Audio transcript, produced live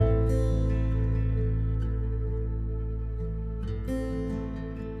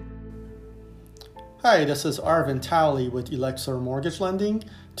Hi, this is Arvind Towley with Elixir Mortgage Lending.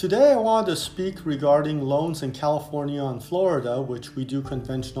 Today I want to speak regarding loans in California and Florida, which we do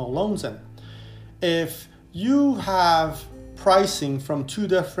conventional loans in. If you have pricing from two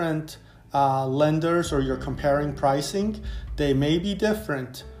different lenders or you're comparing pricing, they may be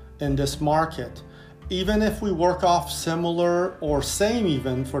different in this market. Even if we work off similar or same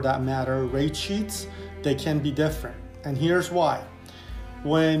even for that matter rate sheets, they can be different. And here's why.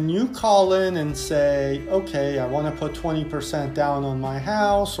 When you call in and say, okay, I want to put 20% down on my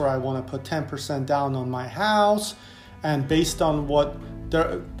house, or I want to put 10% down on my house, and based on what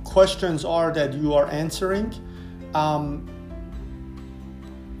the questions are that you are answering,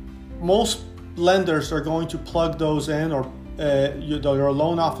 most lenders are going to plug those in, or your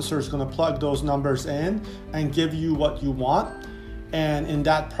loan officer is going to plug those numbers in and give you what you want. And in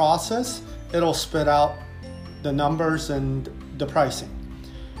that process, it'll spit out the numbers and the pricing.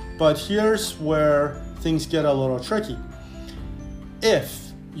 But here's where things get a little tricky.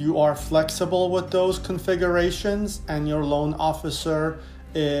 If you are flexible with those configurations and your loan officer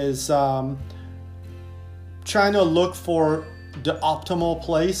is trying to look for the optimal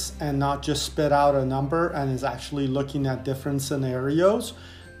place and not just spit out a number and is actually looking at different scenarios,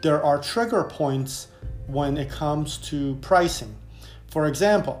 there are trigger points when it comes to pricing. For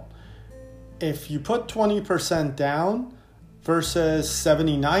example, if you put 20% down versus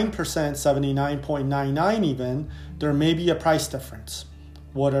 79%, 79.99 even, there may be a price difference.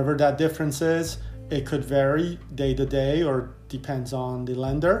 Whatever that difference is, it could vary day to day or depends on the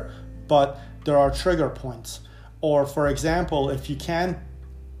lender, but there are trigger points. Or for example, if you can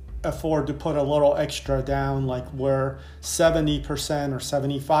afford to put a little extra down, like where 70% or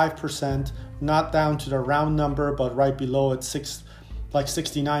 75%, not down to the round number, but right below it, like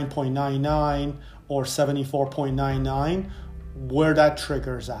 69.99 or 74.99, where that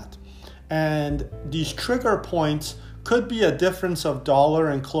triggers at. And these trigger points could be a difference of dollar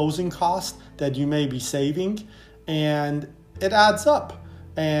and closing cost that you may be saving, and it adds up.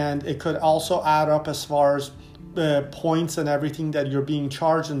 And it could also add up as far as points and everything that you're being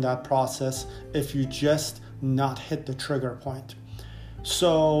charged in that process if you just not hit the trigger point.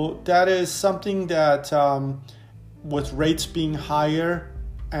 So that is something that with rates being higher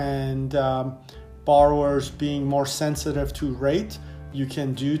and borrowers being more sensitive to rate, you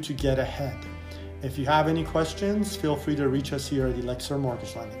can do to get ahead. If you have any questions, feel free to reach us here at Elixir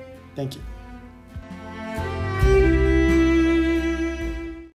Mortgage Lending. Thank you.